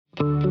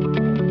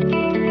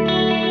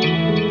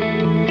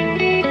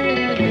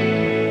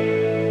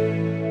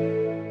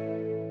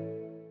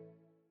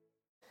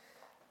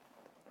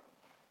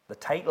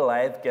title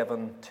I've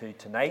given to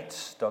tonight's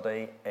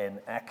study in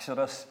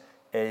Exodus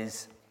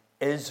is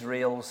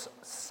Israel's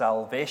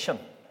Salvation.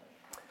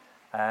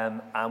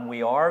 And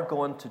we are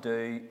going to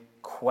do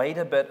quite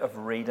a bit of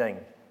reading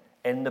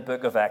in the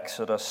book of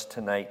Exodus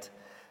tonight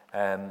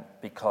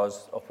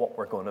because of what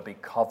we're going to be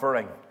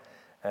covering,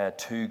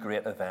 two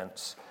great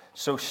events.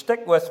 So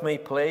stick with me,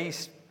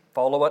 please.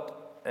 Follow it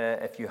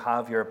if you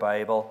have your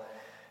Bible.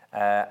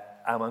 And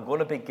I'm going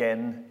to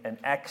begin in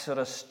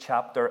Exodus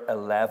chapter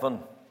 11.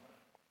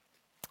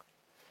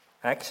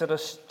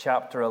 Exodus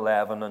chapter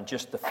 11 and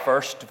just the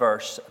first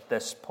verse at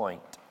this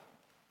point.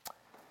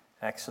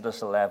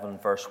 Exodus 11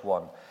 verse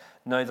 1.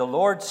 Now the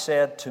Lord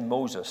said to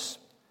Moses,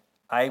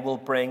 I will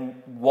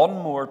bring one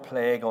more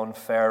plague on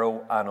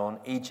Pharaoh and on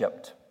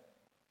Egypt.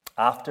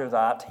 After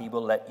that he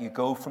will let you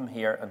go from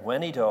here, and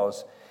when he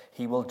does,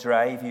 he will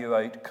drive you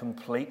out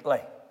completely.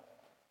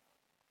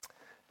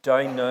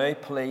 Down now,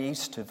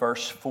 please, to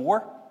verse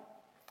 4.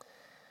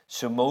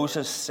 So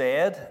Moses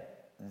said,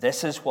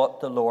 this is what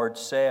the Lord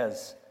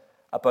says.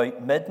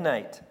 About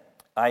midnight,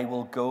 I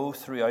will go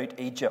throughout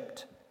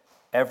Egypt.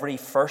 Every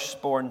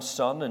firstborn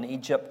son in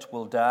Egypt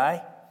will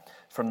die,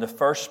 from the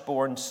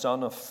firstborn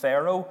son of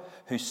Pharaoh,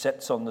 who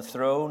sits on the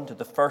throne, to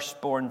the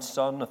firstborn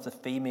son of the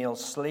female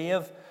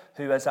slave,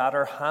 who is at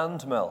her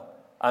handmill,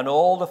 and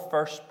all the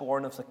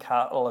firstborn of the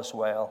cattle as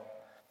well.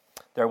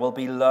 There will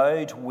be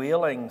loud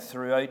wailing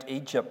throughout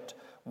Egypt,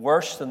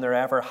 worse than there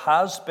ever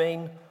has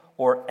been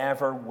or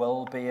ever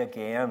will be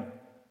again.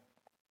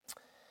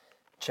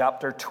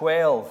 Chapter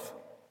 12,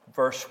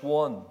 verse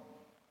 1.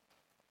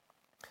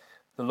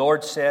 The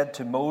Lord said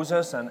to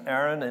Moses and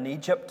Aaron in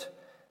Egypt,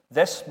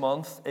 this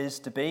month is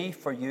to be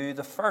for you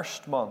the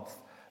first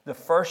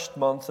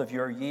month of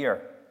your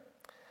year.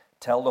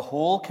 Tell the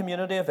whole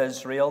community of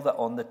Israel that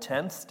on the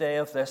 10th day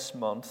of this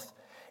month,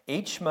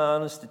 each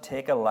man is to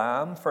take a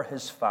lamb for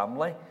his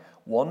family,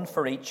 one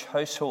for each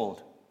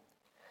household.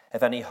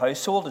 If any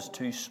household is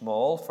too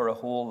small for a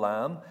whole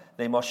lamb,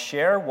 they must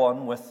share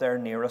one with their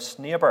nearest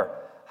neighbor,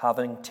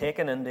 having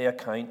taken into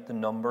account the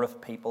number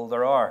of people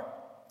there are.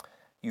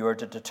 You are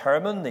to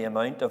determine the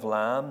amount of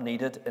lamb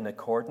needed in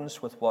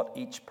accordance with what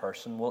each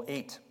person will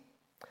eat.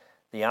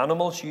 The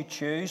animals you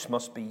choose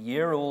must be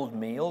year-old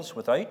males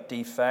without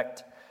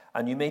defect,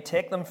 and you may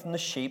take them from the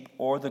sheep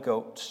or the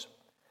goats.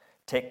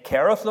 Take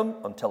care of them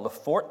until the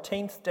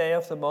 14th day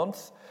of the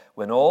month,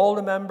 when all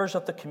the members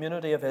of the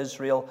community of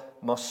Israel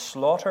must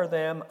slaughter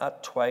them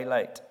at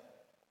twilight.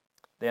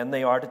 Then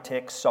they are to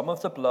take some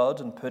of the blood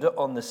and put it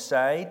on the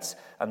sides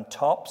and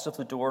tops of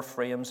the door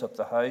frames of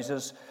the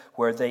houses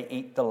where they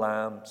eat the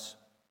lambs.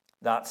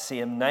 That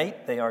same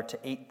night they are to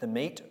eat the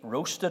meat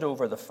roasted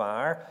over the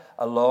fire,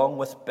 along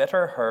with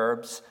bitter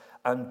herbs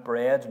and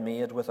bread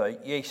made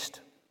without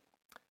yeast.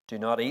 Do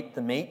not eat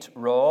the meat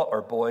raw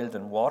or boiled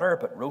in water,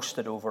 but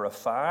roasted over a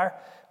fire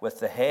with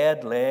the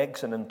head,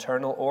 legs, and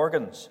internal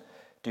organs.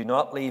 Do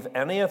not leave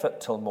any of it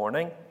till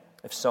morning.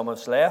 If some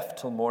is left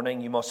till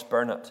morning, you must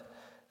burn it.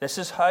 This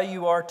is how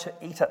you are to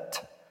eat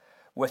it,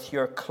 with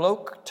your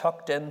cloak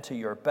tucked into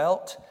your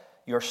belt,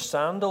 your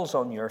sandals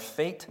on your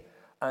feet,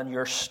 and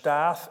your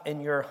staff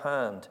in your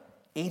hand.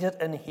 Eat it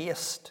in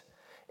haste.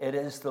 It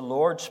is the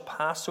Lord's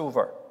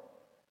Passover.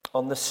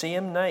 On the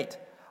same night,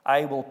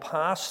 I will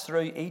pass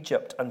through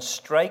Egypt and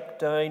strike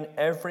down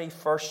every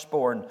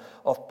firstborn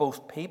of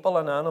both people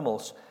and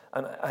animals,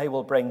 and I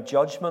will bring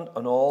judgment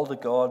on all the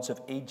gods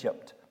of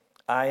Egypt.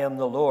 I am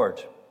the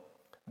Lord.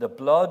 The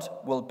blood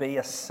will be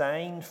a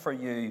sign for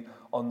you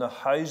on the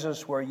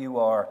houses where you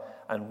are,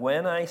 and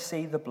when I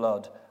see the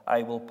blood,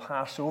 I will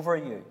pass over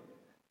you.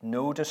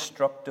 No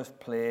destructive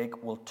plague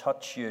will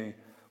touch you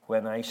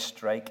when I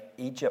strike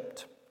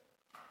Egypt.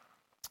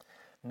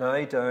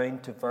 Now down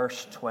to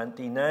verse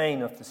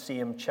 29 of the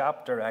same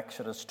chapter,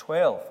 Exodus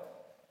 12.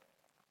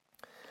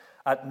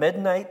 At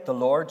midnight the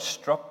Lord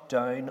struck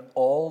down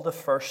all the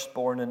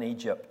firstborn in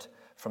Egypt,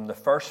 from the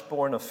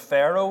firstborn of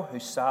Pharaoh who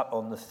sat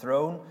on the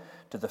throne,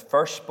 to the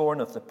firstborn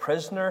of the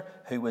prisoner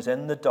who was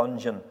in the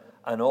dungeon,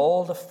 and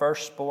all the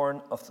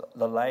firstborn of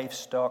the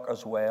livestock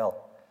as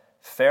well.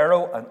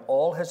 Pharaoh and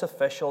all his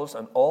officials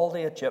and all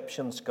the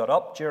Egyptians got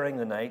up during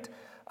the night,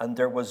 and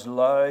there was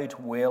loud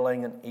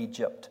wailing in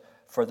Egypt,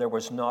 for there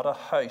was not a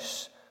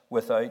house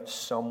without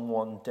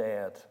someone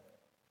dead.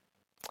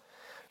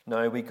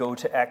 Now we go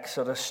to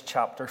Exodus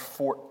chapter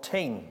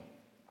 14,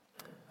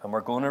 and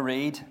we're going to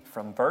read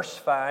from verse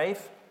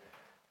 5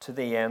 to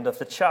the end of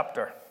the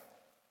chapter.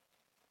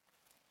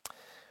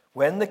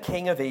 When the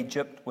king of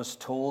Egypt was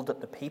told that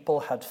the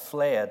people had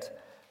fled,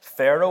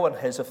 Pharaoh and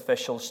his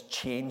officials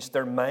changed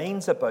their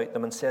minds about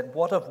them and said,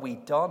 what have we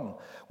done?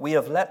 We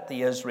have let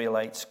the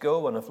Israelites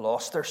go and have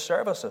lost their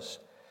services.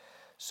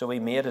 So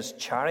he made his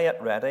chariot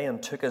ready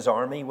and took his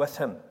army with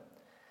him.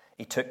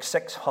 He took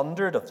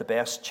 600 of the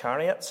best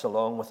chariots,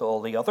 along with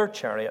all the other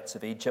chariots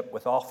of Egypt,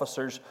 with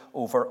officers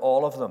over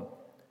all of them.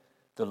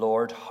 The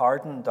Lord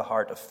hardened the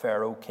heart of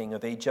Pharaoh, king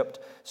of Egypt,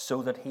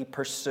 so that he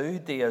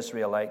pursued the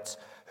Israelites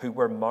who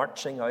were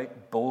marching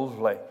out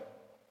boldly.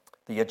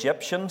 The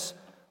Egyptians,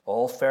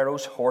 all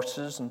Pharaoh's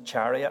horses and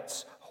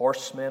chariots,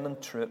 horsemen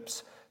and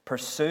troops,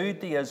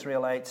 pursued the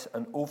Israelites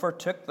and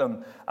overtook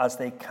them as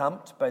they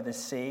camped by the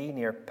sea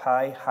near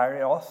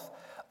Pi-Hahiroth,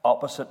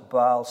 opposite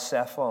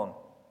Baal-Zephon.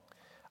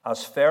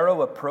 As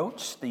Pharaoh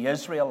approached, the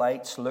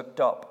Israelites looked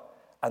up,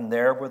 and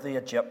there were the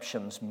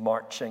Egyptians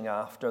marching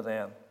after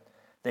them.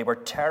 They were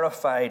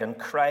terrified and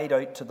cried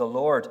out to the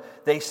Lord.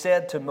 They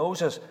said to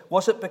Moses,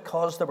 "Was it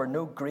because there were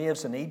no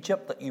graves in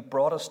Egypt that you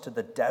brought us to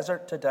the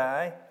desert to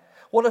die?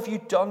 What have you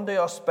done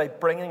to us by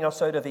bringing us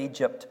out of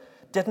Egypt?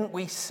 Didn't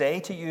we say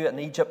to you in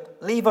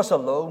Egypt, 'Leave us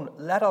alone,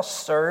 let us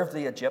serve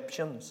the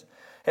Egyptians'?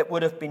 It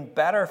would have been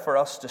better for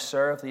us to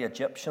serve the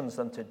Egyptians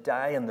than to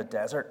die in the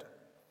desert."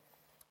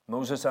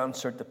 Moses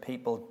answered the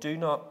people, "Do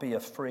not be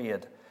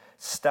afraid.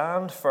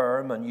 Stand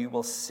firm, and you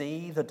will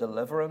see the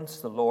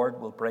deliverance the Lord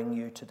will bring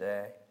you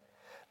today.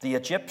 The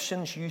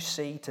Egyptians you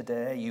see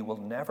today, you will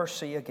never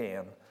see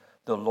again.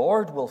 The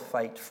Lord will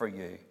fight for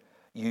you.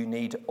 You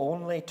need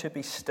only to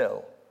be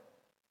still."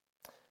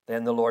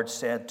 Then the Lord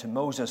said to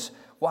Moses,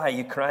 "Why are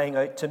you crying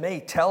out to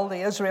me? Tell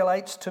the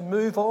Israelites to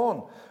move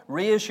on.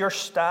 Raise your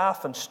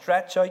staff and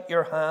stretch out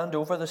your hand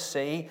over the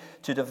sea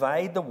to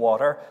divide the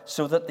water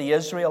so that the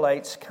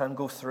Israelites can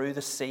go through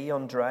the sea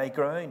on dry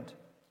ground.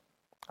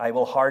 I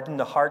will harden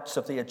the hearts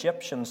of the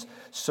Egyptians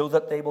so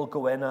that they will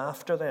go in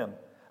after them.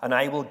 And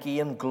I will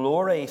gain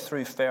glory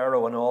through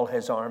Pharaoh and all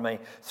his army,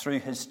 through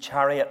his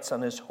chariots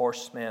and his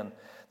horsemen.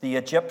 The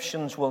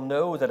Egyptians will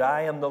know that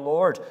I am the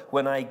Lord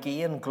when I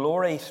gain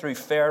glory through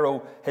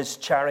Pharaoh, his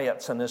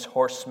chariots and his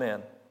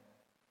horsemen."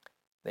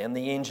 Then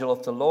the angel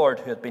of the Lord,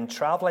 who had been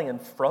traveling in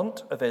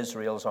front of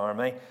Israel's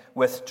army,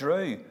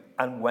 withdrew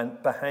and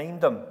went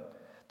behind them.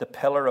 The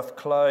pillar of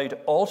cloud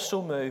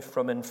also moved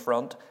from in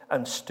front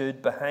and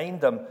stood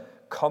behind them,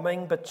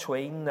 coming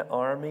between the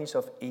armies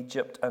of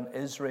Egypt and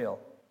Israel.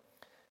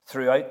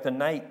 Throughout the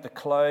night, the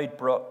cloud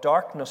brought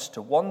darkness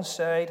to one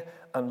side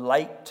and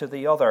light to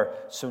the other,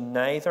 so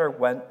neither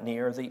went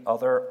near the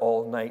other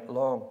all night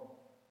long.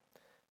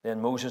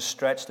 Then Moses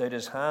stretched out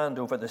his hand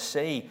over the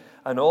sea,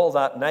 and all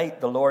that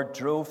night the Lord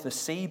drove the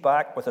sea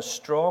back with a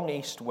strong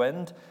east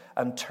wind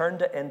and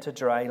turned it into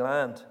dry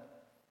land.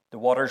 The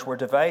waters were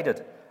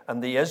divided,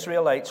 and the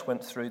Israelites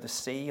went through the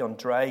sea on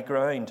dry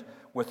ground,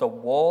 with a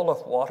wall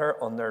of water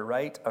on their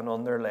right and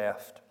on their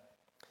left.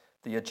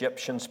 The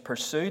Egyptians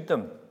pursued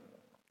them,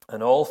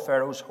 and all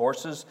Pharaoh's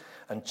horses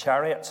and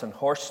chariots and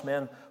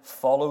horsemen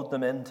followed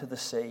them into the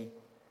sea.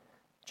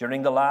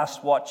 During the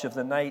last watch of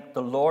the night,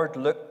 the Lord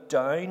looked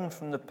down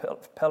from the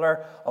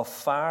pillar of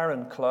fire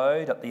and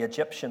cloud at the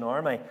Egyptian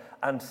army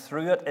and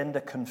threw it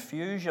into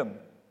confusion.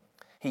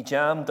 He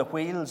jammed the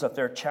wheels of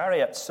their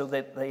chariots so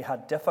that they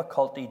had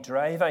difficulty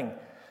driving.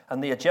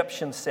 And the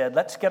Egyptians said,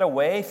 "Let's get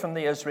away from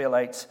the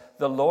Israelites.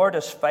 The Lord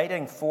is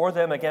fighting for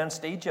them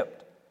against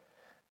Egypt."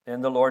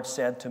 Then the Lord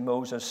said to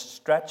Moses,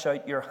 "Stretch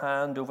out your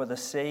hand over the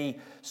sea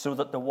so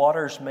that the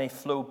waters may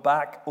flow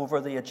back over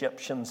the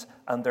Egyptians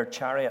and their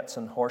chariots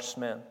and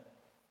horsemen."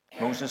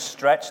 Moses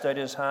stretched out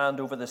his hand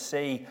over the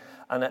sea,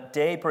 and at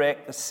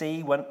daybreak the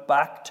sea went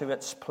back to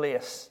its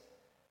place.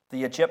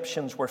 The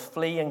Egyptians were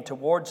fleeing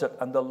towards it,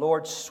 and the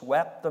Lord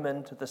swept them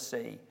into the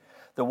sea.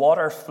 The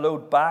water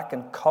flowed back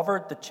and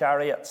covered the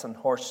chariots and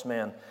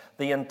horsemen,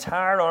 the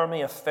entire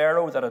army of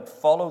Pharaoh that had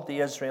followed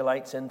the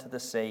Israelites into the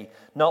sea.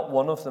 Not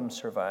one of them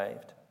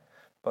survived.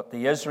 But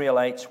the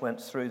Israelites went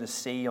through the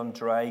sea on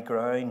dry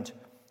ground,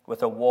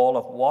 with a wall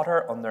of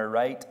water on their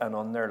right and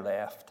on their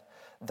left.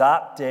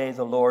 That day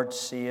the Lord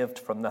saved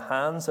Israel from the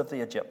hands of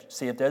the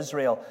Egyptians,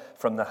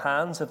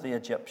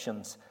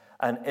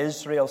 and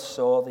Israel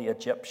saw the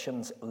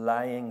Egyptians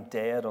lying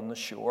dead on the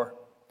shore.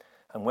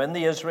 And when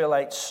the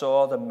Israelites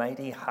saw the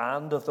mighty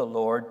hand of the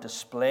Lord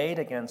displayed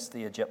against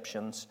the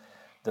Egyptians,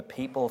 the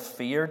people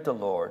feared the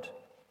Lord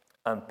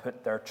and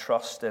put their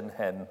trust in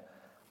him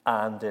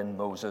and in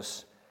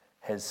Moses,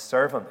 his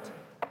servant.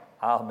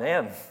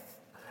 Amen.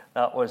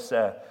 That was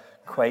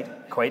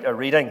quite a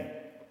reading.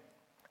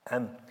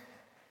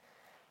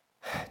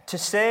 To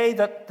say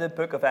that the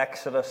book of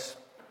Exodus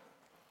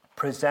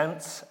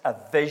presents a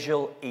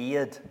visual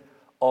aid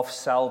of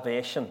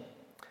salvation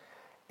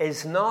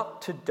is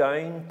not to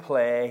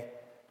downplay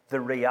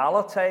the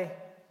reality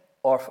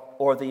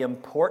or the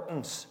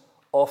importance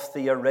of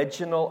the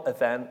original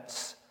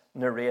events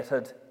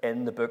narrated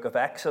in the book of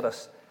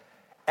Exodus.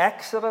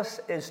 Exodus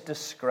is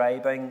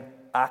describing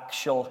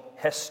actual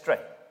history.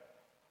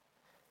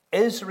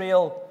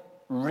 Israel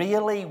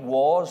really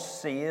was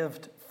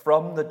saved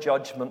from the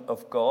judgment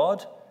of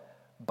God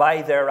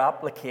by their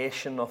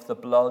application of the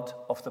blood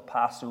of the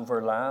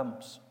Passover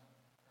lambs.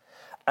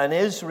 And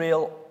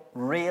Israel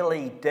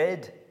really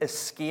did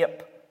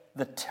escape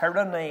the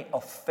tyranny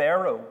of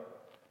Pharaoh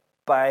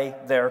by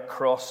their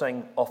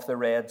crossing of the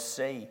Red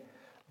Sea.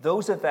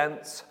 Those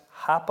events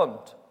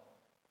happened.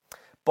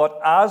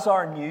 But as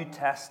our New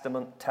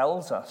Testament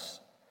tells us,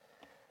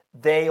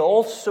 they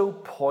also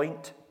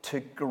point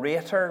to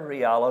greater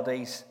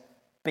realities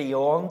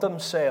beyond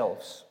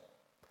themselves.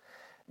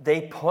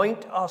 They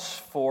point us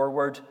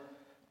forward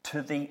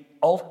to the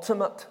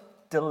ultimate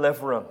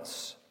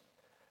deliverance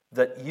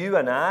that you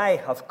and I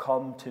have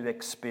come to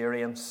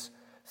experience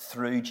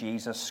through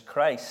Jesus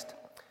Christ.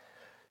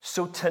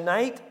 So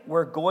tonight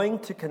we're going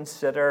to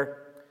consider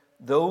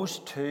those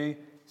two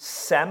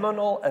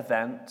seminal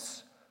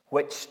events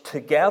which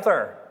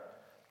together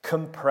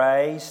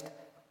comprised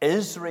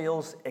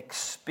Israel's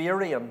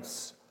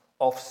experience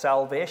of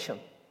salvation: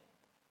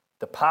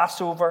 the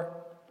Passover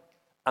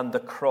and the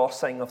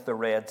crossing of the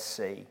Red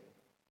Sea.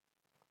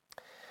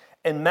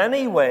 In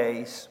many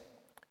ways,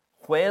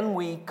 when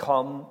we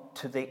come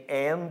to the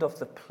end of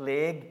the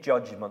plague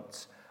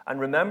judgments, and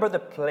remember the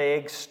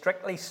plagues,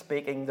 strictly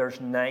speaking,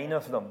 there's 9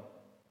 of them.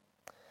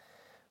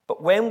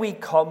 But when we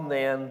come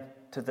then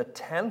to the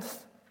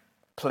 10th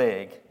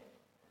plague,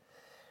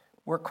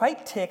 we're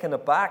quite taken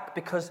aback,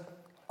 because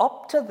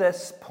up to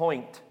this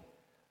point,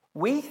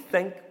 we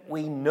think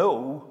we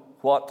know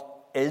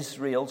what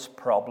Israel's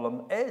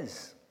problem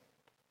is.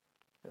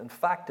 In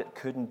fact, it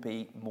couldn't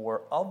be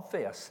more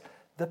obvious.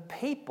 The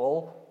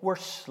people were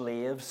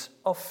slaves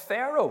of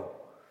Pharaoh.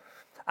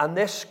 And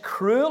this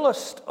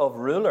cruelest of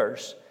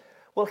rulers,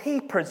 well, he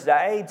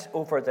presides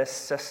over this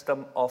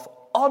system of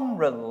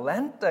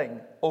unrelenting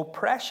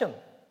oppression.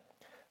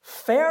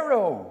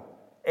 Pharaoh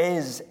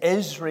is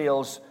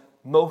Israel's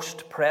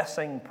most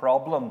pressing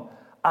problem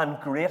and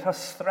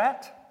greatest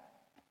threat.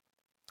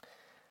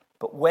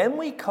 But when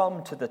we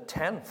come to the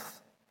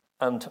 10th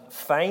and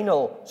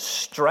final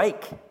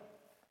strike,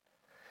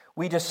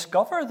 we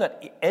discover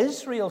that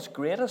Israel's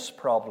greatest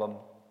problem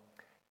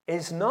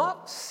is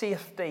not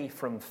safety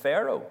from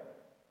Pharaoh,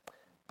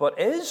 but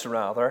is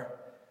rather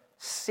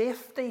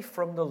safety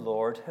from the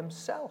Lord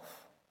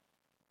himself.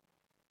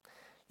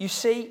 You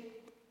see,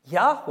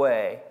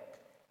 Yahweh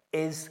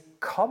is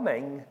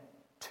coming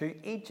to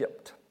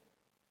Egypt.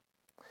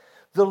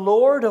 The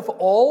Lord of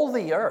all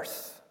the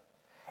earth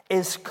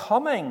is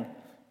coming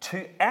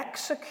to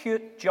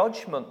execute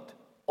judgment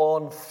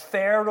on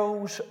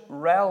Pharaoh's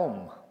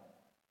realm.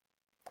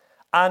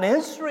 And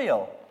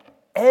Israel,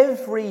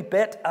 every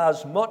bit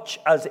as much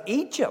as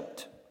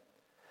Egypt,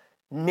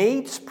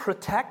 needs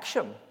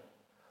protection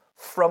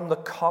from the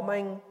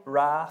coming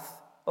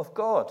wrath of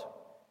God.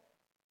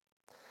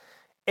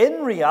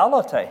 In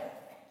reality,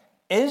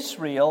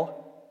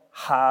 Israel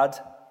had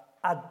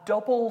a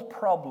double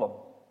problem.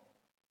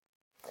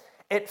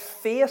 It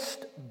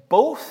faced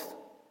both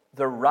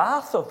the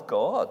wrath of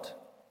God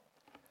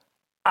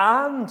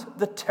and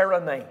the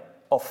tyranny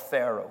of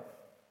Pharaoh.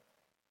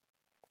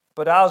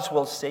 But as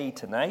we'll see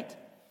tonight,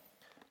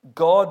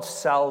 God's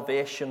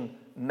salvation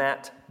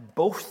met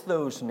both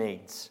those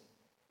needs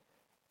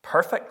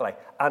perfectly,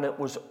 and it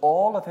was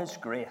all of his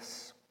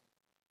grace.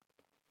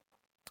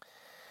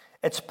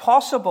 It's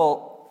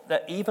possible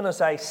that even as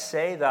I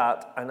say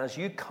that, and as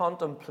you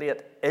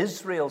contemplate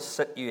Israel's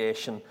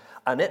situation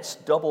and its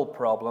double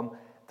problem,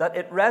 that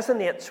it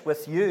resonates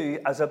with you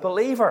as a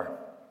believer.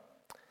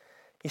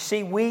 You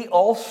see, we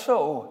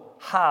also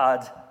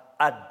had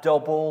a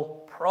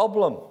double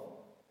problem.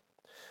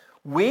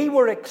 We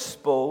were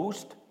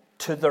exposed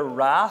to the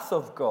wrath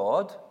of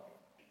God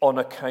on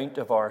account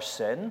of our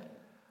sin,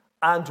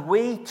 and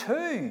we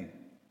too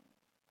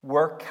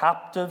were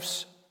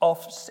captives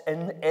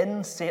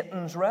in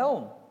Satan's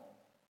realm.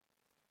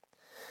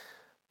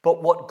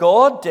 But what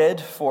God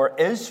did for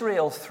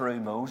Israel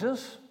through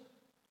Moses,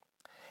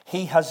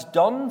 he has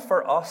done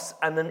for us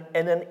in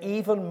an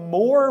even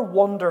more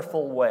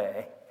wonderful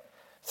way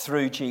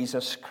through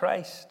Jesus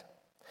Christ.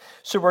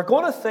 So we're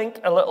going to think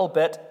a little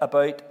bit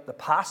about the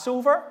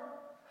Passover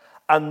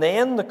and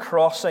then the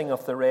crossing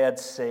of the Red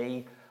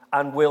Sea,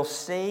 and we'll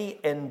see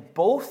in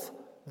both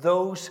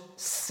those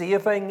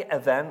saving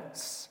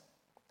events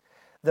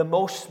the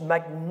most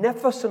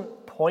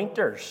magnificent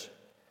pointers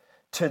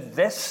to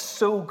this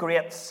so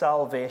great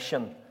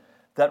salvation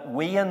that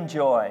we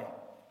enjoy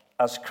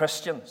as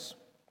Christians.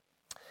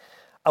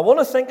 I want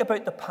to think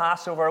about the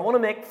Passover. I want to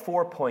make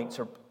 4 points,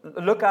 or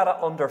look at it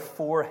under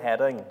 4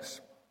 headings.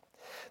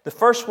 The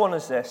first one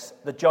is this: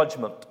 the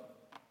judgment.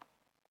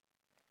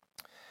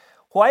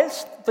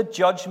 Whilst the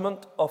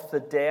judgment of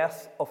the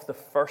death of the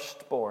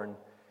firstborn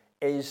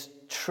is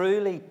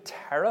truly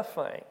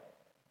terrifying,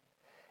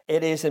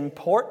 it is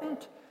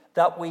important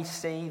that we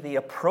see the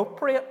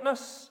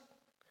appropriateness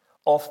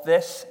of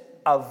this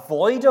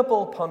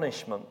avoidable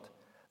punishment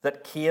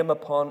that came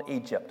upon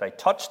Egypt. I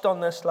touched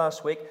on this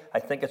last week. I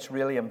think it's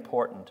really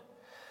important.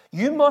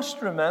 You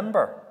must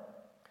remember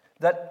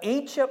that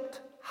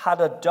Egypt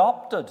had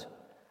adopted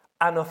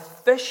an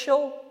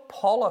official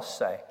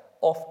policy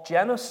of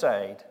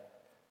genocide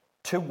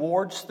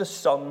towards the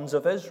sons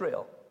of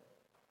Israel.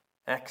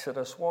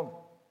 Exodus 1.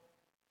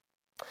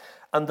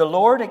 And the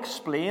Lord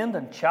explained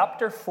in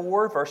chapter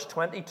 4, verse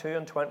 22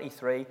 and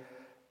 23,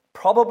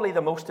 probably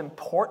the most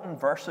important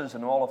verses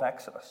in all of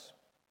Exodus,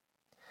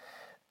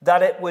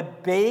 that it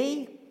would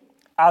be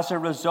as a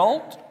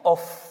result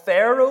of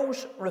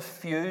Pharaoh's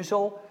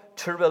refusal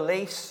to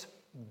release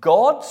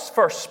God's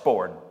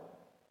firstborn,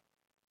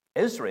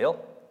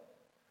 Israel,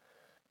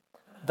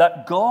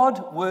 that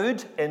God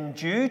would, in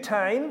due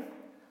time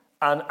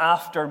and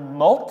after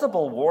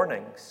multiple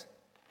warnings,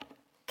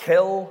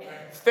 kill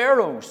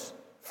Pharaoh's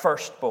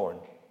firstborn.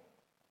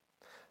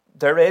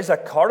 there is a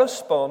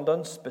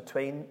correspondence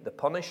between the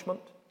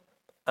punishment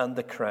and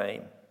the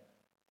crime.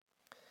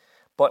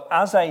 But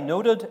as I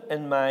noted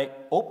in my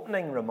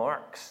opening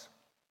remarks,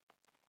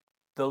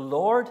 the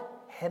Lord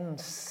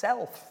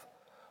himself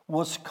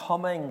was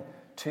coming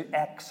to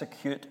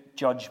execute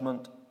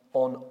judgment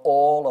on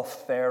all of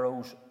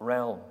Pharaoh's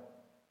realm.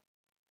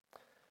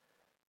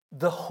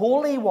 The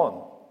Holy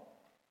One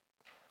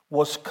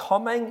was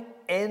coming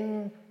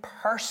in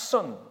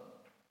person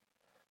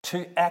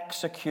to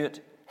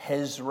execute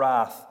his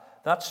wrath.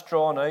 That's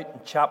drawn out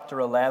in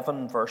chapter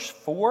 11, verse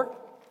 4,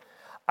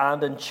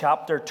 and in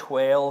chapter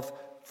 12,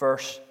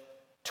 verse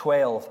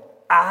 12.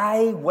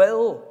 I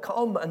will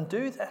come and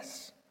do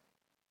this.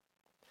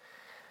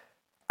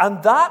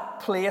 And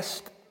that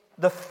placed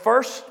the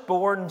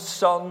firstborn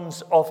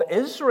sons of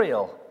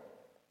Israel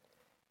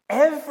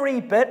every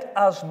bit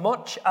as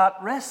much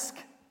at risk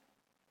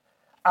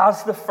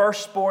as the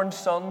firstborn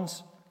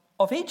sons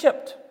of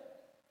Egypt.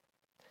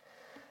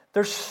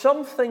 There's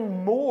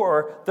something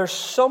more, there's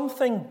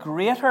something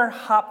greater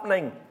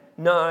happening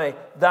now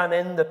than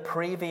in the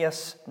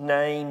previous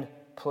 9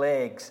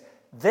 plagues.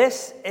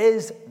 This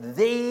is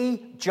the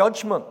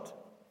judgment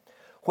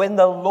when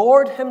the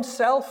Lord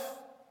himself,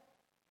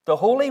 the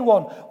Holy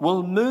One,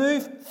 will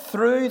move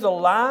through the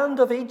land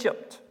of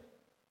Egypt.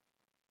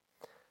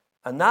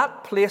 And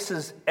that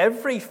places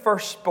every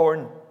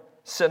firstborn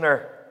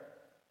sinner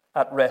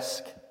at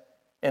risk,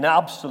 in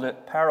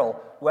absolute peril,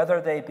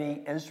 whether they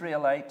be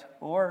Israelite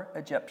or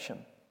Egyptian.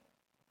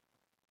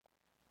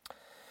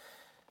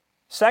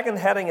 Second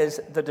heading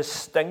is the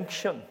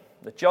distinction.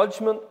 The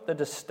judgment, the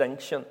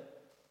distinction.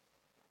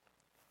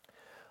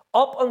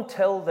 Up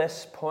until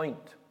this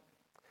point,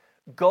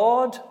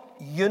 God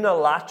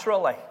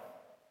unilaterally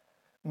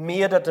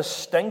made a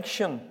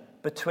distinction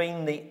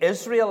between the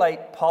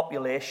Israelite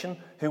population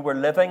who were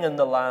living in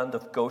the land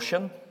of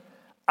Goshen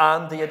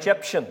and the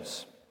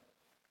Egyptians.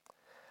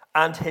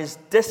 And his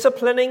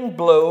disciplining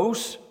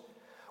blows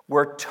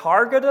were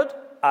targeted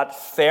at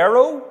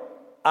Pharaoh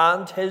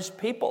and his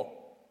people.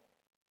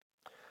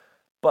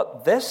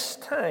 But this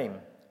time,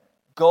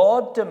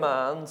 God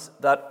demands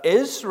that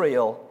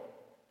Israel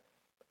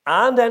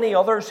and any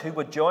others who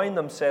would join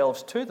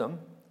themselves to them,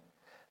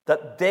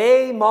 that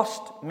they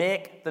must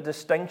make the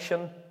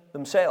distinction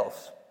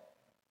themselves.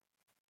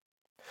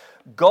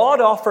 God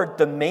offered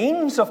the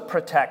means of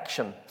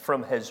protection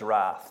from his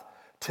wrath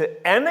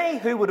to any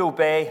who would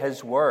obey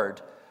his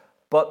word,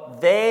 but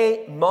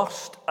they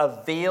must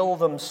avail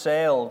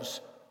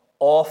themselves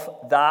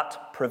of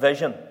that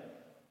provision.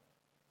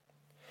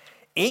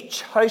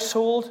 Each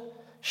household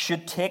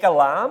should take a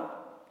lamb,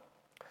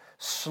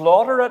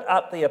 slaughter it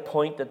at the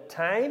appointed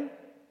time,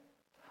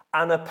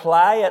 and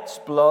apply its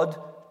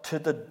blood to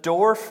the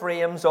door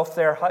frames of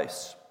their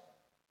house.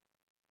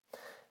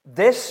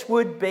 This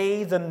would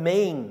be the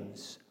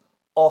means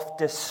of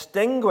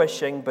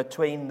distinguishing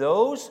between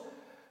those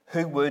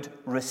who would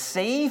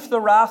receive the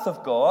wrath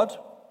of God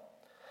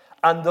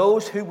and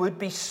those who would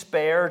be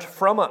spared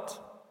from it.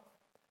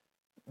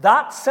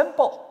 That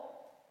simple.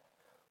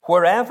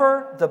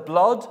 Wherever the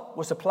blood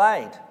was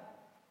applied,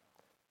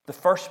 the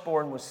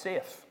firstborn was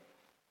safe.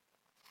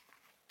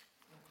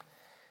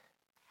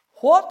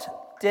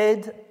 What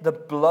did the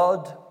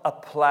blood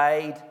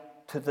applied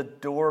to the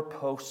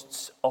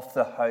doorposts of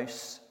the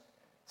house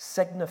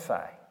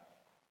signify?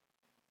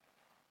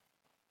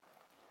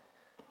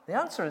 The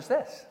answer is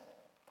this: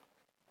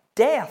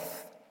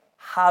 death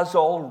has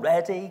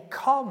already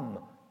come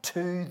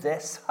to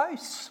this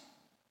house.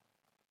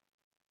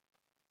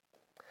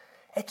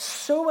 It's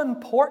so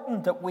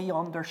important that we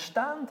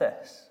understand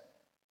this.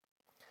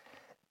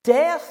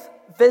 Death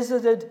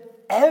visited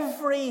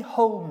every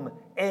home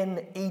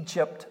in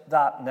Egypt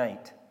that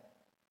night.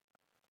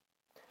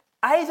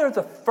 Either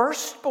the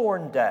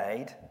firstborn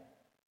died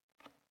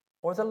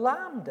or the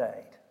lamb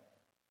died.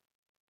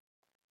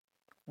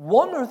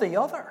 One or the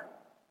other.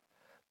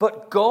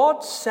 But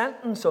God's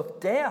sentence of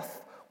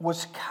death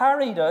was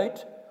carried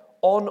out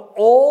on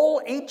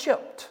all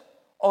Egypt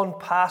on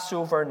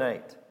Passover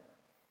night.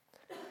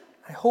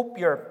 I hope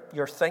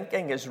your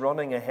thinking is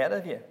running ahead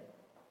of you.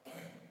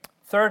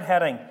 Third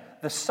heading,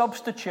 the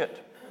substitute.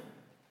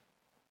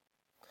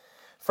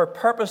 For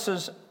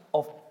purposes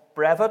of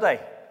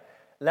brevity,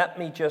 let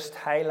me just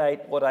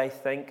highlight what I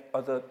think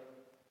are the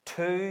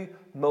 2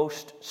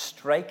 most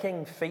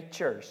striking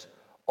features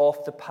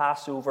of the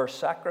Passover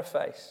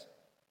sacrifice.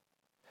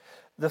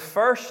 The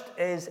first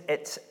is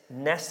its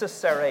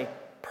necessary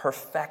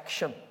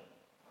perfection.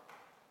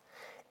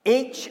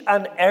 Each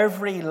and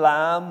every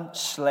lamb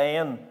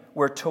slain,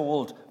 we're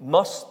told,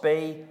 must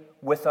be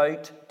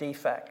without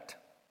defect.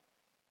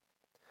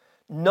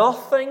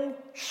 Nothing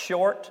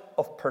short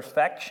of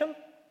perfection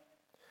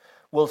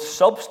will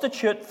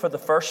substitute for the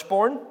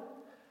firstborn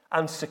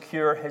and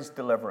secure his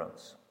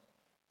deliverance.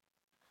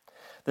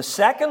 The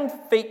second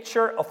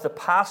feature of the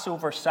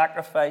Passover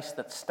sacrifice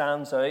that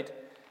stands out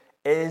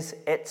is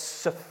its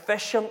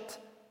sufficient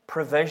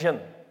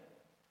provision.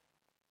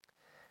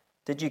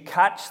 Did you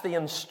catch the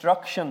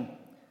instruction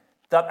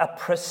that a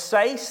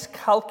precise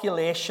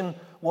calculation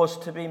was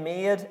to be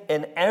made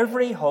in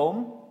every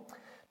home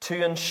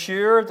to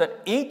ensure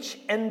that each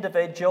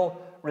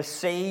individual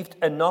received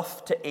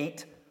enough to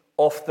eat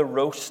of the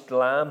roast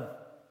lamb.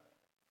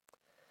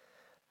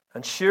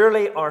 And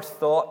surely our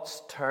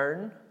thoughts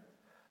turn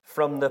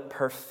from the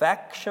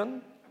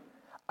perfection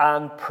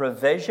and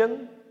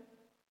provision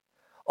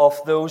of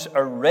those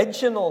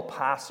original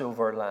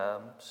Passover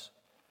lambs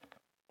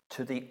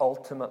to the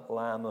ultimate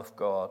Lamb of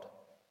God,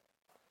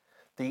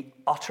 the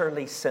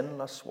utterly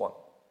sinless one,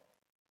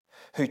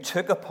 who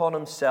took upon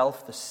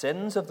himself the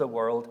sins of the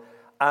world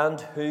and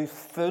who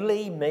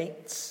fully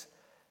meets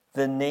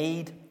the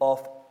need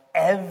of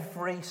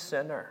every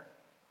sinner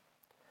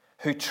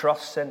who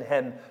trusts in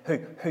him,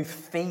 who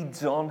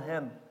feeds on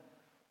him.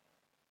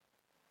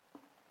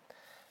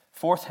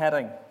 Fourth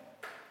heading,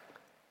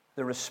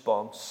 the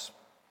response.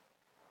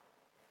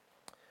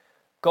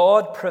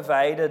 God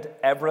provided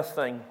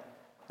everything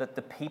that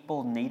the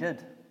people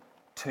needed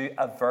to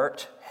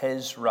avert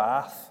his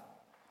wrath,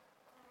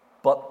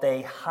 but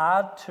they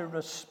had to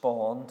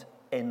respond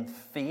in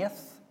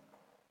faith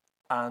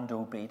and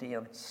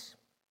obedience.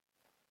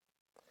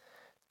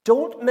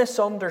 Don't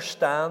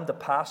misunderstand the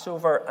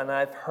Passover, and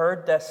I've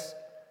heard this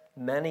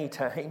many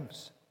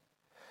times.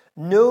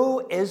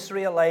 No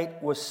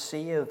Israelite was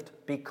saved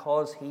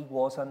because he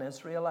was an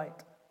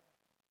Israelite.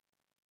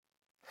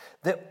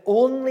 The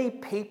only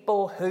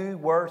people who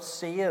were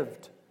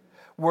saved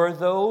were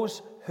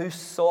those who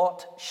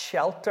sought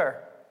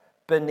shelter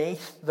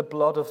beneath the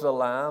blood of the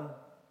Lamb.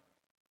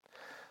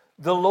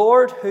 The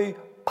Lord who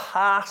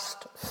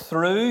passed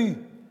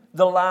through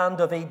the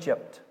land of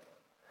Egypt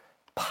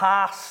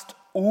passed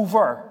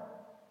over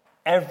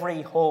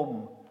every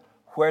home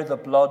where the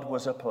blood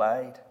was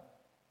applied.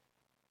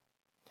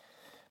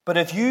 But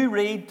if you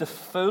read the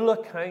full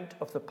account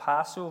of the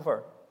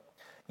Passover,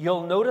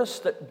 you'll notice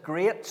that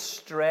great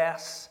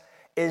stress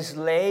is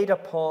laid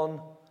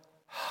upon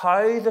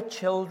how the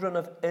children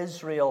of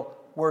Israel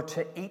were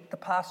to eat the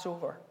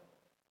Passover.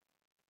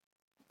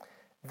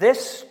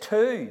 This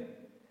too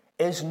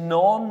is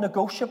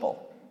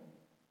non-negotiable.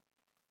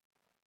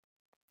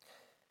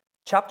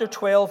 Chapter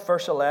 12,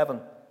 verse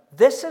 11.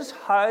 This is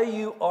how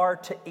you are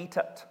to eat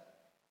it.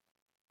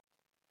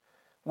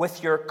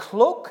 With your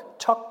cloak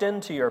tucked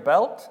into your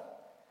belt,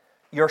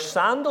 your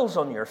sandals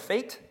on your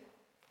feet,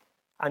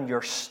 and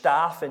your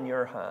staff in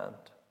your hand.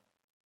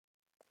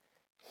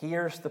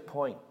 Here's the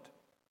point.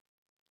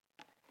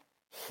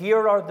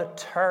 Here are the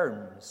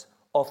terms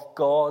of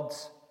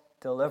God's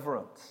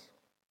deliverance.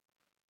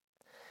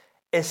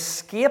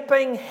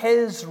 Escaping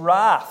his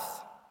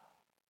wrath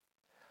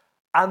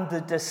and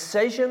the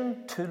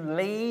decision to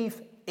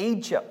leave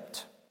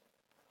Egypt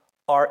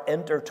are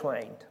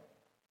intertwined.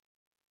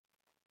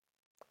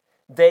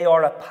 They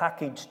are a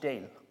package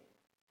deal.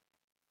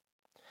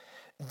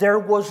 There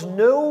was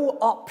no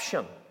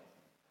option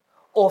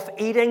of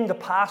eating the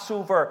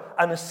Passover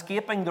and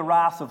escaping the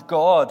wrath of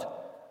God,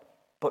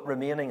 but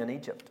remaining in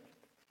Egypt.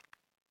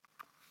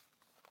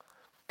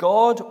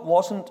 God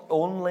wasn't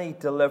only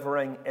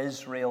delivering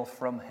Israel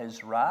from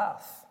his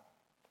wrath,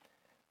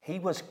 he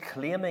was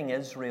claiming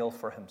Israel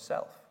for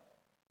himself.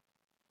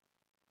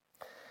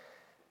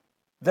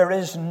 There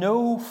is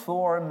no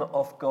form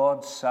of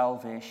God's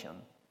salvation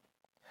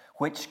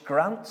which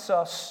grants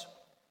us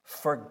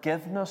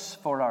forgiveness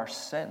for our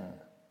sin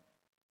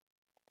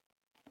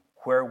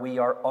where we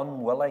are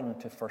unwilling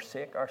to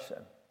forsake our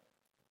sin.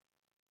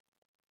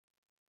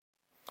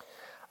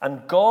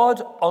 And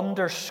God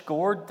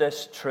underscored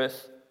this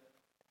truth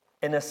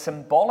in a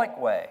symbolic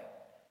way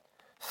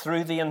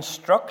through the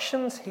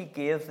instructions he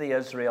gave the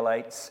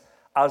Israelites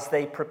as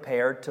they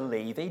prepared to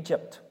leave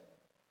Egypt.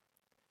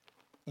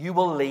 You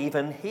will leave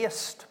in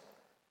haste,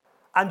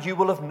 and you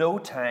will have no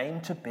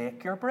time to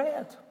bake your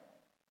bread.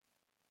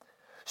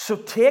 So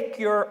take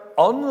your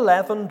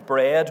unleavened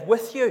bread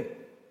with you.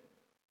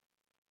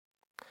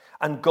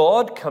 And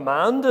God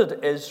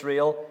commanded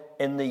Israel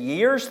in the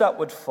years that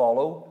would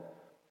follow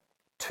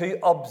to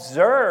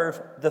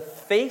observe the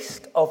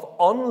feast of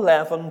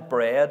unleavened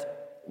bread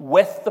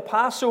with the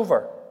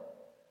Passover.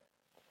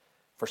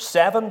 For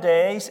 7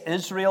 days,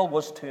 Israel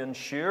was to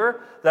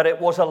ensure that it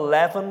was a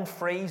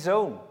leaven-free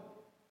zone.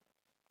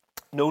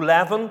 No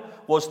leaven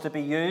was to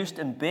be used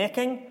in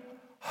baking.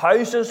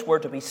 Houses were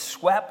to be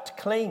swept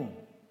clean.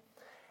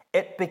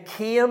 It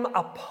became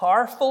a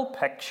powerful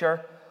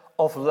picture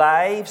of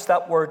lives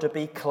that were to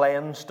be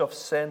cleansed of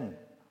sin.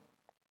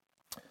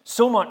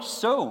 So much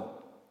so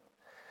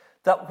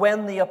that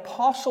when the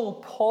Apostle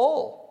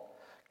Paul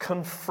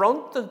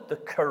confronted the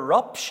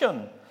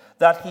corruption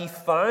that he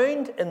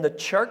found in the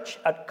church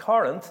at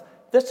Corinth,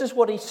 this is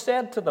what he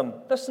said to them.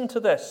 Listen to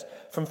this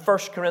from 1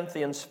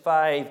 Corinthians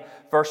 5,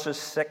 verses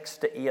 6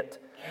 to 8.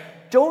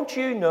 Don't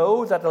you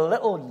know that a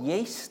little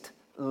yeast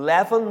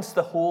leavens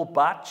the whole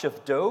batch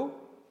of dough?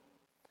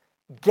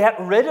 Get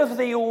rid of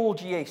the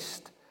old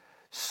yeast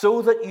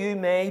so that you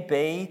may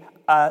be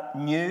a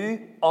new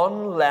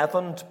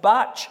unleavened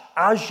batch,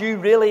 as you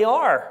really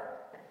are.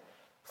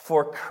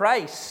 For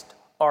Christ,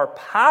 our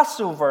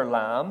Passover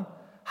lamb,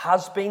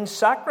 has been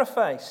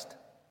sacrificed.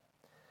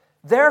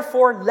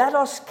 Therefore, let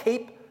us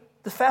keep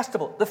the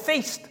festival, the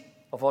feast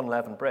of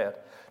unleavened bread,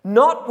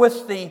 not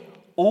with the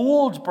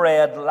old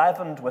bread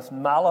leavened with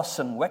malice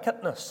and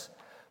wickedness,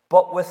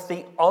 but with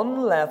the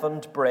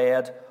unleavened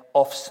bread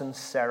of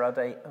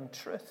sincerity and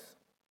truth.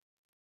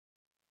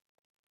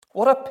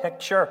 What a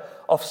picture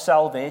of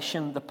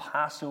salvation the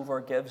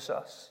Passover gives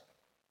us.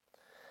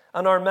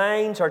 And our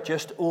minds are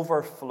just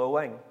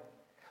overflowing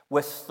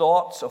with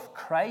thoughts of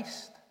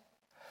Christ,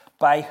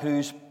 by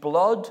whose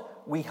blood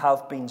we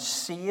have been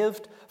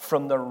saved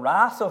from the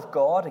wrath of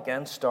God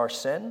against our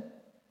sin.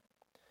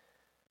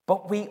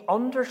 But we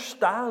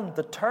understand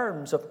the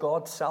terms of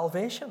God's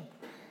salvation.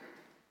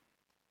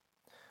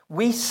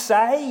 We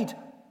side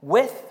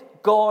with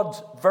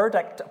God's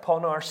verdict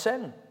upon our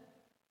sin.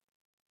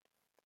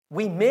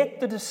 We make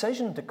the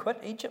decision to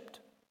quit Egypt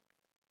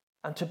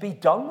and to be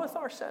done with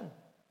our sin.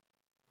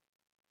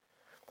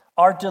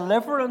 Our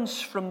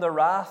deliverance from the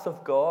wrath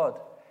of God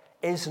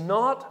is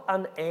not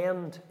an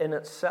end in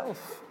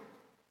itself,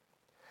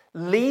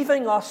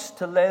 leaving us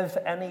to live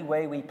any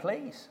way we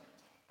please,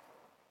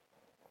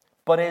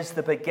 but is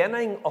the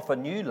beginning of a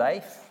new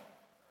life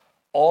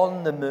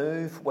on the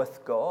move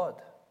with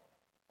God.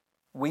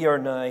 We are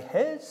now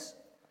His,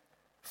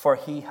 for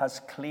He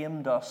has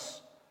claimed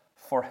us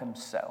for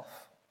Himself.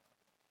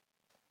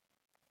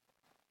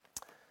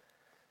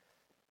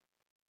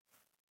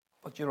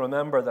 But you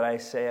remember that I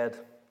said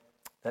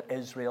that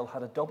Israel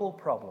had a double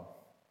problem.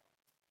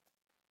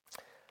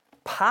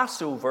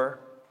 Passover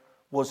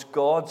was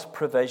God's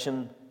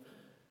provision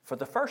for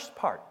the first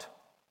part.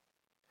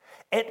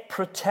 It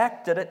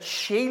protected, it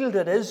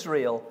shielded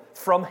Israel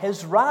from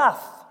His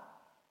wrath.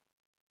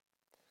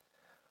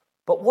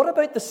 But what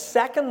about the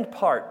second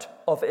part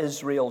of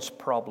Israel's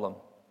problem?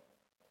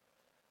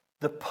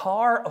 The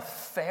power of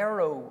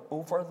Pharaoh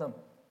over them.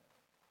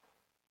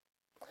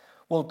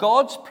 Well,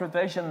 God's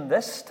provision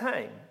this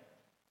time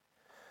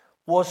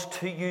was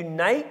to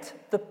unite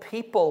the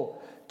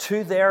people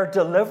to their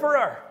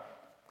deliverer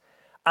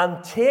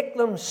and take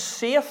them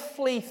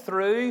safely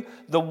through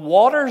the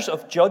waters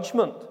of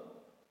judgment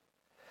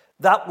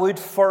that would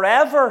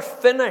forever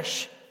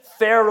finish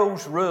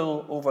Pharaoh's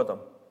rule over them.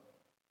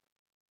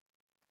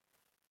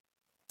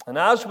 And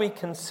as we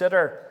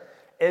consider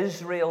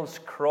Israel's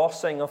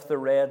crossing of the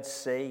Red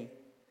Sea,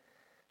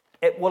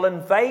 it will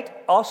invite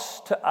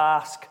us to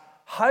ask,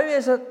 how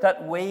is it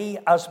that we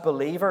as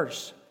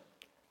believers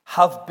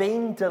have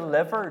been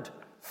delivered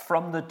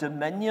from the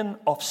dominion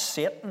of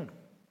Satan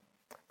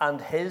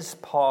and his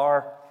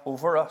power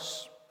over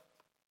us?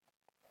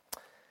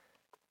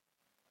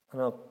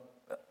 And I'll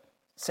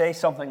say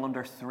something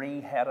under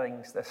three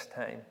headings this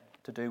time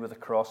to do with the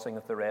crossing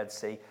of the Red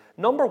Sea.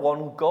 Number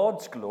one,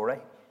 God's glory.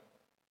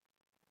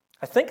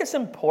 I think it's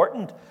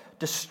important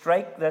to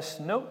strike this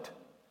note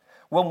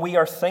when we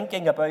are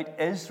thinking about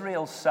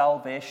Israel's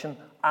salvation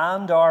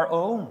and our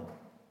own.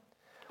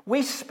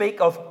 We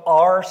speak of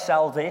our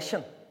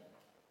salvation,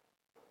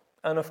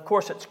 and of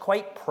course it's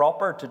quite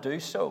proper to do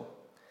so.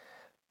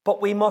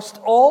 But we must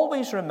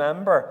always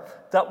remember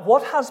that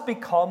what has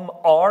become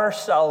our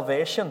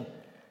salvation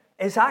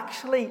is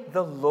actually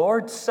the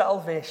Lord's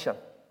salvation.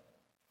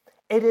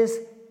 It is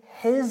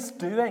His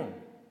doing.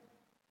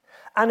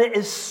 And it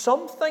is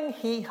something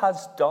He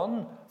has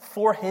done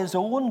for His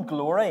own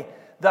glory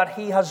that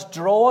He has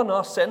drawn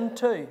us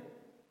into.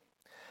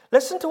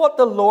 Listen to what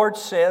the Lord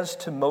says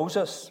to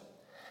Moses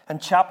in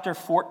chapter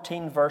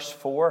 14, verse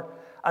 4.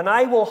 And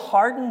I will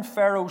harden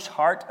Pharaoh's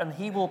heart, and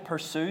he will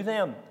pursue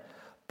them.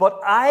 But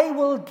I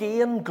will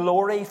gain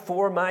glory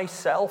for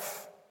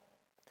myself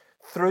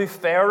through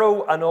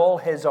Pharaoh and all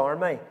his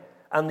army,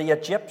 and the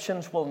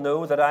Egyptians will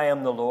know that I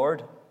am the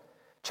Lord.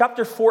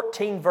 Chapter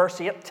 14, verse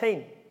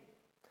 18.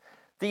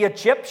 The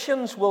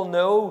Egyptians will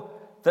know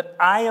that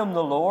I am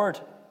the Lord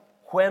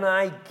when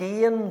I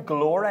gain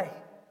glory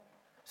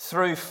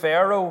through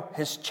Pharaoh,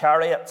 his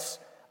chariots,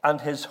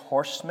 and his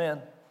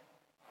horsemen.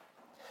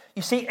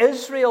 You see,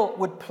 Israel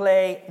would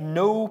play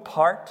no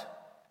part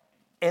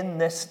in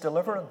this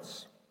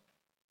deliverance.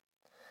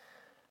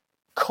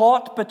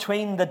 Caught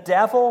between the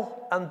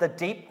devil and the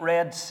deep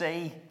Red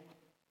Sea.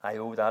 I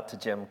owe that to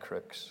Jim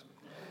Crooks.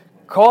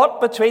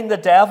 Caught between the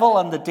devil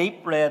and the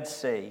deep Red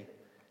Sea.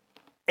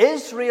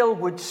 Israel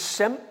would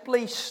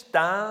simply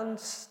stand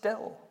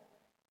still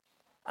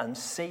and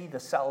see the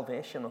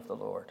salvation of the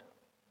Lord.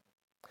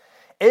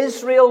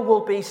 Israel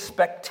will be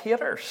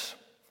spectators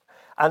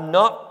and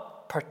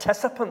not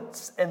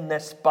participants in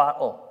this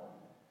battle.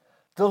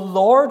 The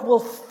Lord will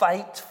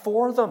fight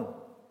for them.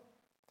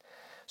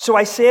 So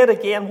I say it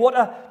again, what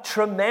a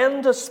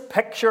tremendous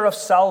picture of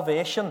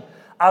salvation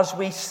as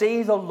we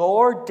see the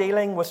Lord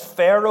dealing with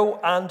Pharaoh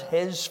and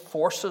his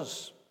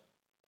forces.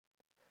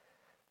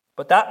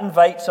 But that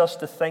invites us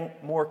to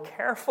think more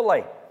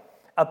carefully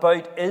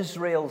about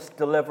Israel's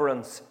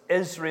deliverance,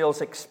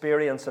 Israel's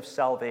experience of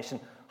salvation.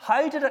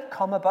 How did it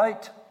come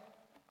about?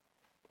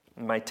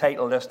 My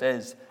title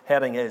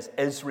heading is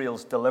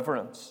Israel's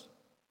Deliverance.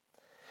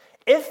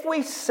 If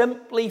we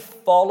simply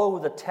follow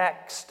the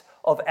text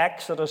of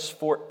Exodus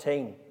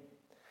 14,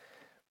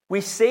 we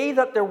see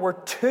that there were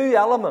two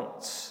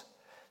elements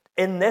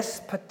in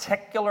this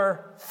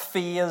particular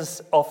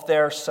phase of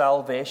their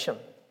salvation.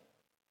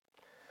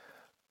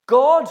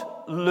 God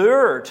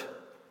lured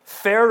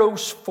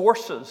Pharaoh's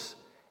forces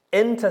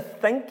into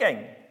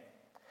thinking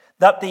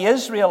that the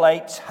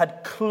Israelites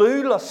had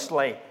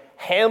cluelessly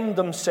hemmed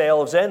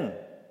themselves in.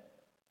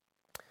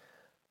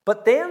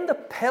 But then the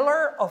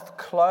pillar of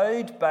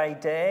cloud by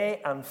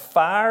day and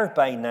fire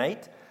by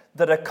night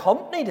that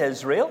accompanied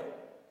Israel,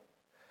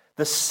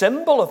 the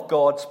symbol of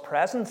God's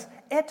presence,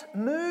 it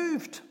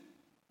moved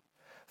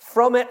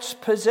from its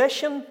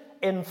position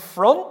in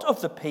front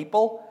of the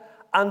people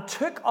and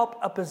took up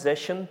a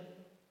position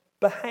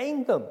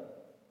behind them,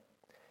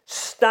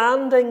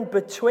 standing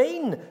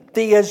between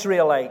the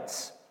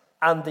Israelites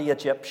and the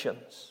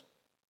Egyptians.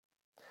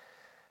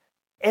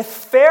 If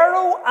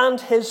Pharaoh and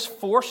his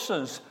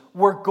forces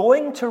were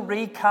going to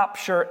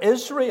recapture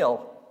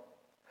Israel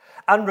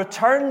and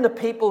return the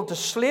people to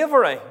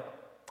slavery,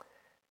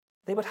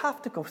 they would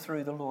have to go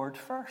through the Lord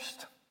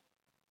first.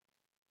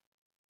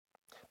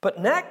 But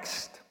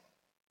next,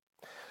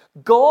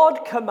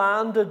 God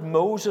commanded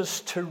Moses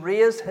to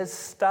raise his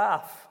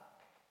staff,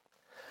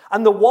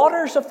 and the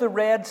waters of the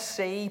Red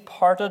Sea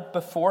parted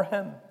before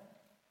him.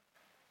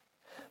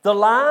 The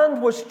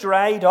land was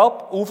dried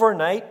up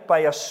overnight by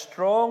a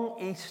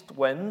strong east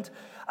wind,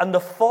 and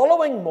the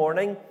following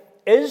morning,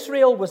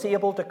 Israel was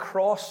able to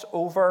cross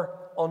over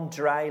on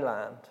dry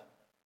land.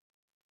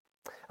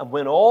 And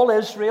when all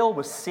Israel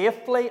was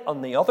safely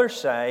on the other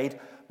side,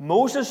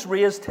 Moses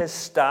raised his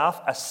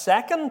staff a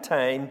second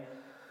time,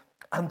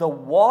 and the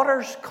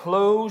waters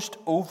closed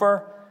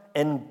over,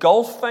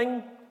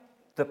 engulfing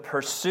the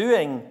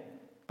pursuing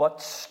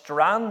but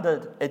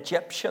stranded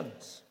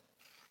Egyptians.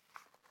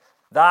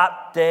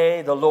 That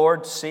day the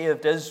Lord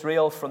saved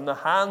Israel from the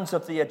hands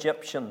of the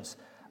Egyptians,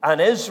 and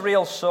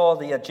Israel saw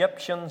the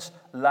Egyptians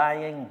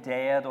lying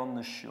dead on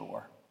the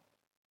shore.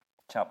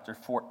 Chapter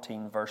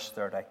 14, verse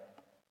 30.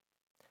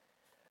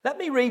 Let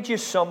me read you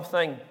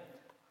something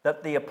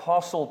that the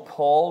Apostle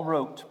Paul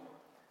wrote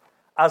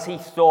as he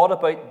thought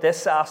about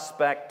this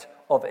aspect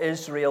of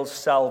Israel's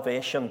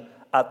salvation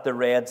at the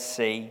Red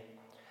Sea.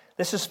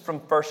 This is from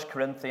 1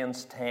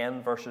 Corinthians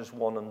 10, verses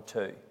 1 and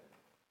 2.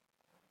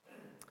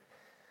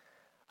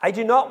 I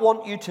do not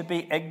want you to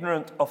be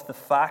ignorant of the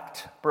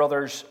fact,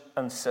 brothers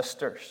and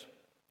sisters,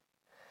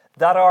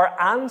 that our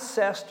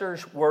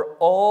ancestors were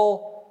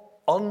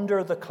all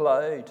under the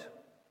cloud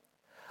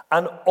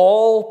and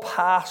all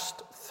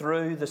passed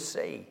through the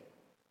sea.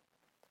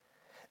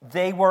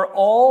 They were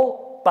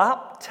all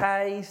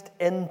baptized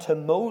into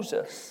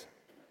Moses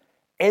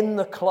in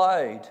the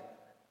cloud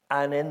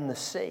and in the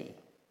sea.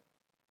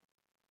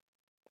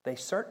 They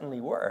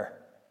certainly were.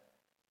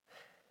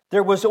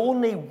 There was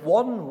only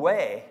one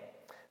way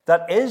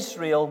that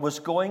Israel was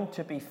going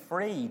to be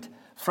freed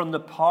from the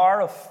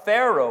power of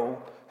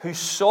Pharaoh, who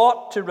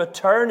sought to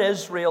return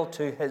Israel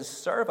to his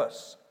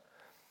service.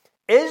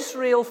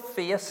 Israel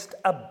faced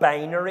a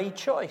binary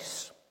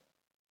choice.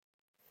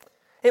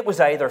 It was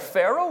either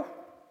Pharaoh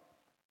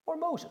or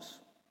Moses.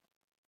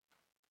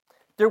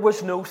 There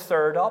was no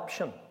third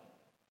option.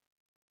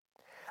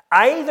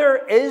 Either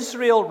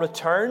Israel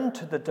returned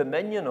to the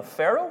dominion of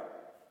Pharaoh,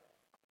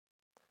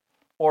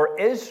 or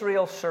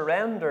Israel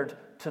surrendered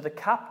to the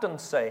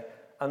captaincy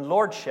and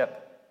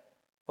lordship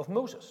of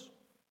Moses.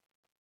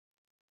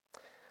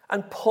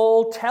 And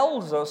Paul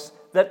tells us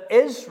that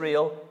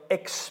Israel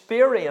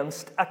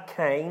experienced a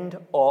kind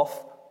of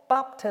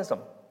baptism.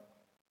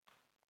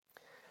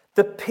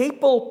 The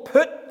people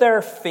put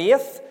their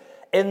faith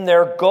in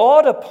their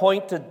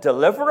God-appointed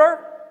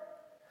deliverer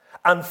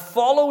and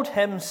followed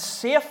him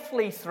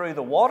safely through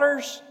the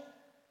waters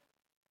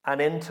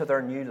and into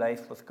their new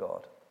life with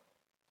God.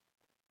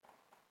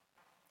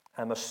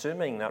 I'm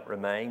assuming that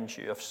reminds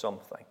you of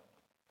something,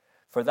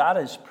 for that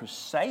is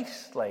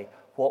precisely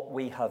what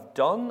we have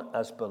done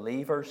as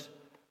believers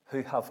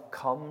who have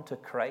come to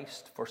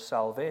Christ for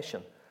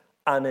salvation,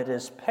 and it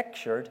is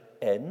pictured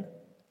in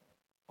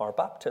our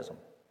baptism.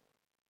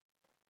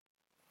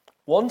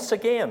 Once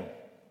again,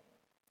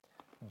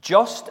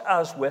 just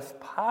as with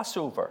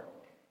Passover,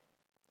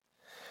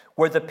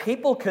 where the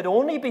people could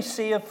only be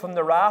saved from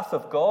the wrath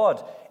of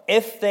God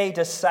if they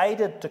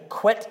decided to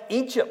quit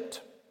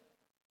Egypt,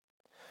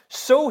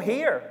 so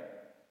here,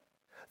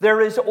 there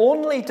is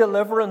only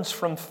deliverance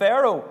from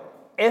Pharaoh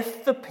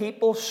if the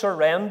people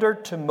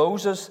surrendered to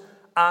Moses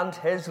and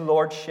his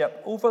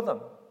lordship over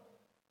them.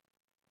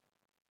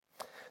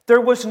 There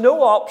was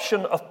no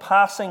option of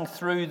passing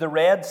through the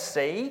Red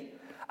Sea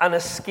and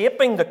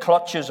escaping the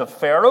clutches of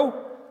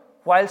Pharaoh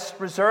whilst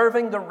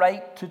reserving the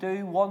right to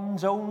do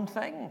one's own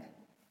thing.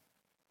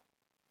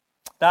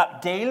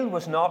 That deal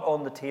was not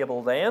on the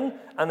table then,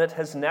 and it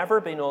has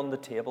never been on the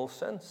table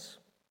since.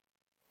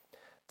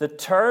 The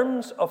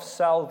terms of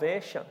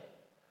salvation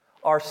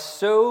are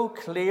so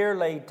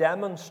clearly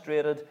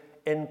demonstrated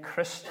in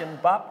Christian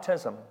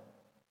baptism.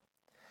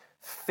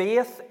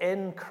 Faith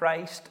in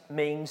Christ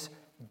means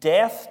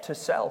death to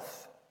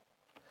self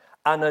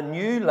and a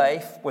new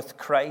life with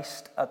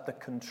Christ at the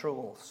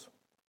controls.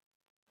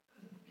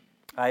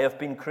 I have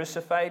been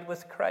crucified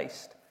with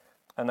Christ,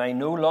 and I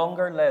no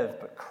longer live,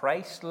 but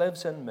Christ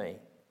lives in me.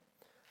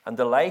 And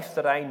the life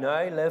that I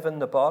now live in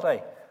the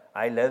body,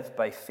 I live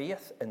by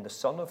faith in the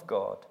Son of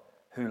God,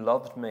 who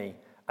loved me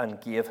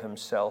and gave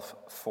himself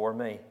for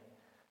me.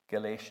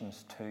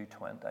 Galatians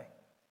 2:20.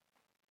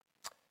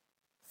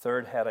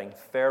 Third heading,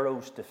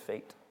 Pharaoh's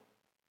defeat.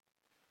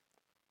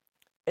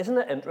 Isn't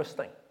it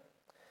interesting?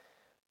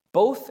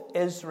 Both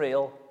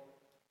Israel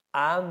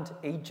and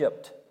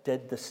Egypt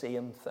did the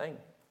same thing.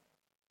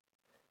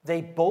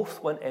 They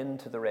both went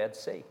into the Red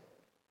Sea.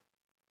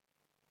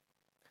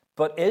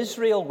 But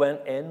Israel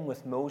went in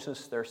with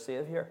Moses, their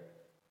Savior,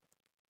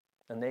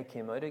 and they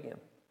came out again.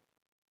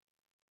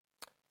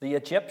 The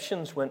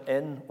Egyptians went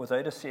in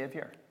without a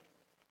Savior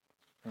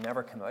and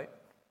never came out.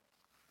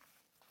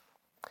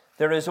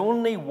 There is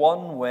only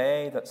one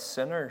way that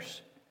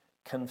sinners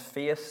can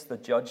face the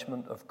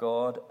judgment of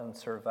God and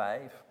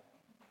survive,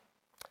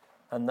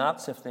 and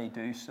that's if they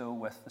do so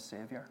with the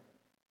Savior.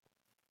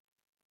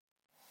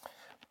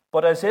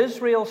 But as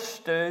Israel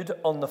stood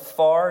on the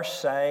far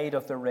side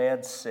of the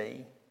Red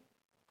Sea,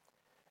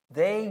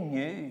 they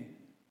knew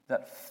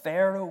that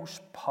Pharaoh's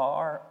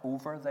power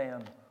over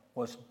them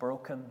was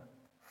broken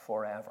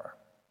forever.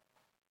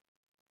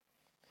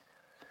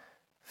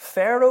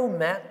 Pharaoh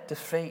met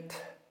defeat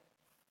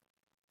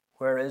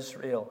where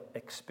Israel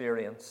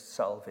experienced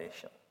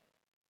salvation.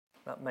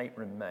 That might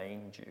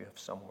remind you of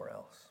somewhere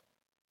else.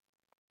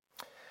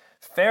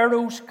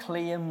 Pharaoh's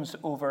claims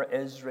over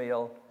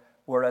Israel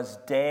were as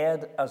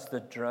dead as the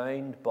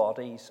drowned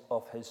bodies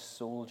of his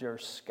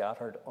soldiers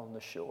scattered on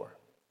the shore.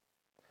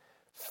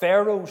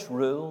 Pharaoh's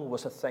rule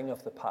was a thing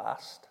of the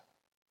past.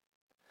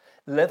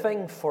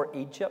 Living for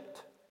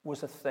Egypt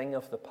was a thing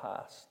of the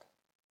past.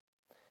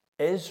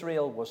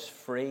 Israel was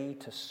free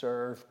to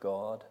serve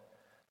God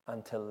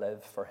and to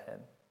live for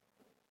him.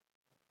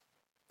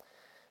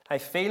 I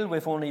feel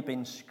we've only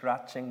been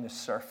scratching the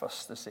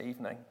surface this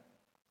evening.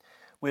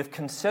 We've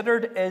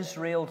considered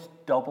Israel's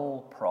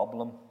double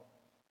problem: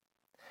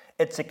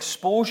 its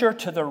exposure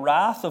to the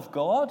wrath of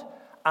God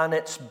and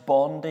its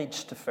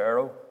bondage to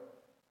Pharaoh.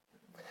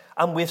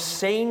 And we've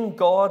seen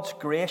God's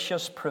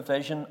gracious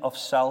provision of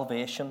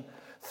salvation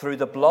through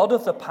the blood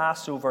of the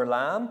Passover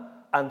lamb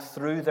and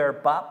through their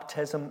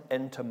baptism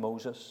into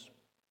Moses,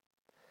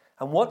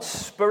 and what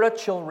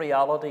spiritual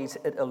realities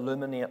it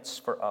illuminates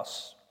for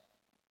us.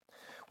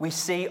 We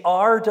see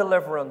our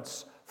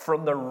deliverance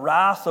from the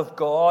wrath of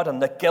God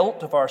and the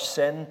guilt of our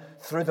sin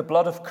through the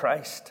blood of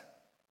Christ,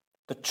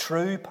 the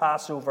true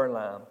Passover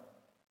lamb.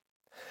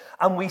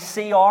 And we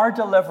see our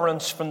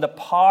deliverance from the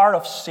power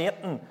of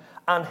Satan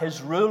and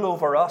his rule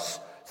over us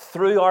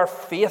through our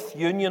faith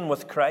union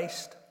with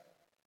Christ.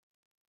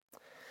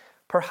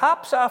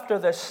 Perhaps after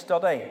this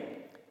study,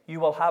 you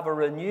will have a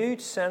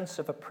renewed sense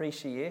of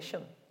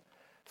appreciation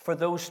for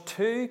those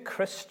two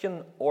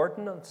Christian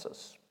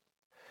ordinances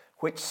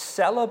which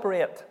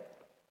celebrate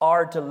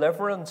our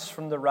deliverance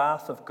from the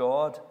wrath of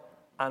God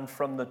and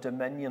from the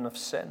dominion of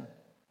sin: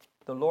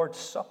 the Lord's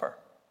Supper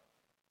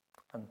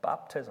and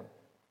baptism.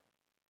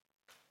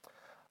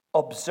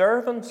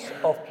 Observance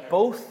of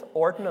both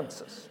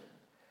ordinances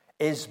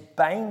is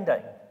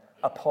binding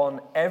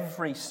upon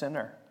every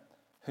sinner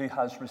who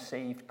has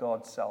received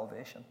God's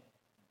salvation.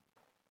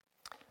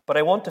 But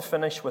I want to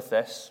finish with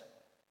this.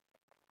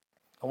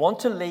 I want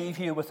to leave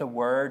you with a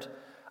word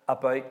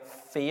about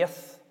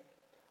faith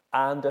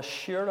and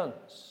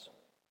assurance.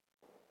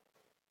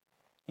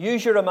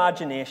 Use your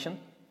imagination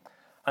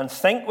and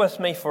think with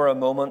me for a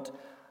moment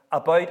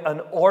about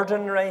an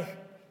ordinary,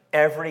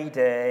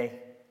 everyday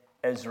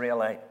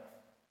Israelite.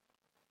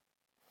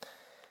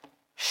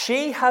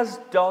 She has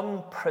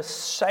done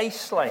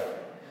precisely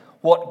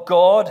what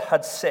God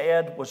had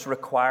said was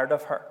required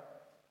of her.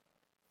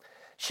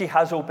 She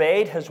has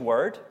obeyed his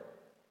word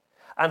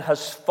and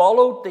has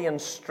followed the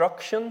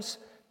instructions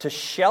to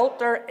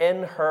shelter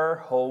in her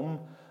home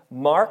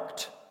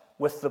marked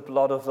with the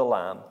blood of the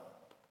Lamb.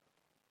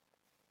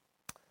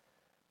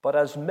 But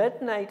as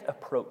midnight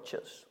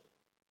approaches,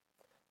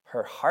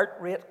 her heart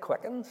rate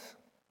quickens,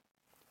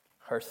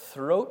 her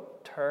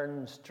throat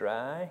turns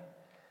dry,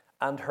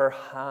 and her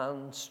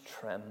hands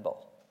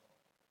tremble.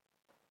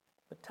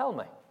 But tell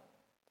me,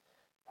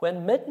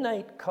 when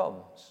midnight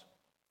comes,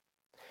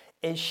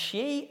 is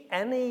she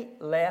any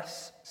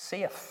less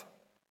safe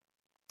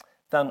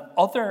than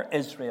other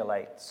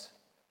Israelites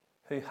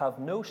who have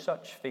no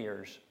such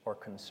fears or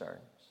concerns?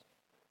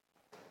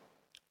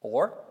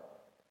 Or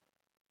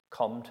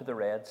come to the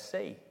Red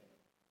Sea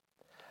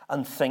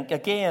and think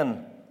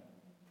again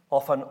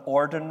of an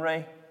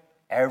ordinary,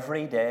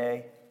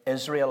 everyday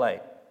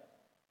Israelite.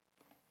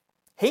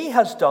 He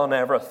has done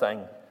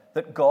everything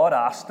that God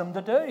asked him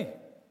to do.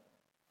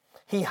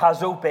 He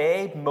has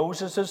obeyed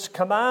Moses'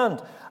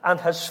 command and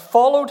has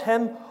followed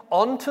him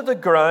onto the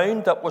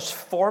ground that was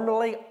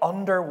formerly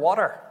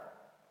underwater.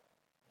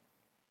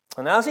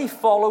 And as he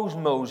follows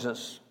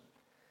Moses,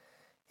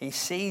 he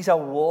sees a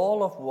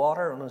wall of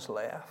water on his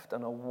left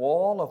and a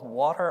wall of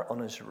water on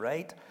his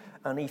right,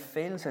 and he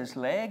feels his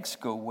legs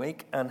go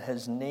weak and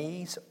his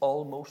knees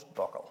almost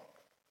buckle.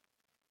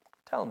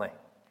 Tell me,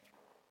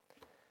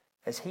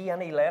 is he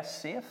any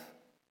less safe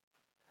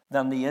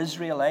than the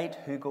Israelite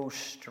who goes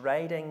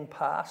striding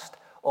past,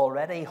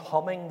 already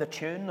humming the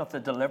tune of the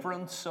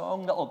deliverance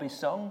song that will be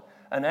sung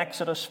in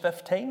Exodus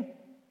 15?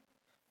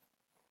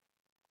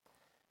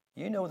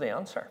 You know the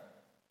answer.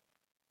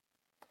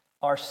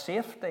 Our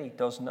safety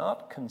does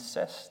not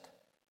consist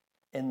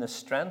in the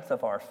strength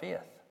of our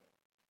faith,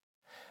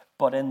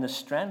 but in the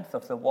strength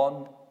of the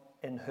one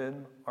in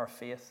whom our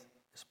faith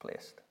is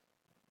placed.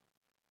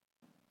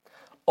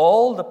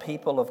 All the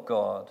people of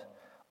God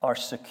are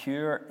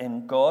secure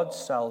in God's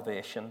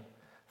salvation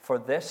for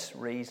this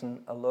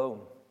reason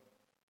alone.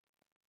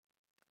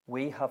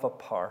 We have a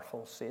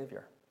powerful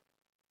Savior.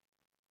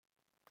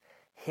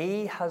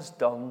 He has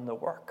done the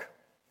work.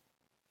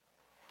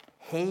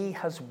 He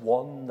has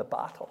won the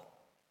battle.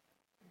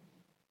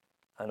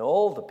 And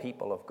all the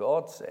people of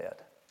God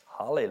said,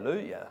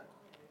 hallelujah,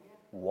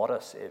 what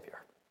a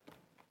Saviour.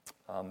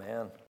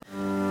 Amen.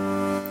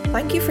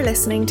 Thank you for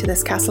listening to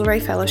this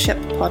Castlereagh Fellowship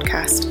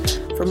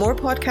podcast. For more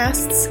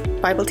podcasts,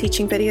 Bible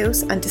teaching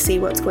videos, and to see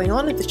what's going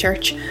on at the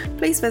church,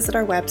 please visit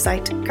our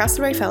website,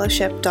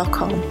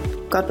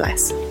 castlereaghfellowship.com. God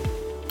bless.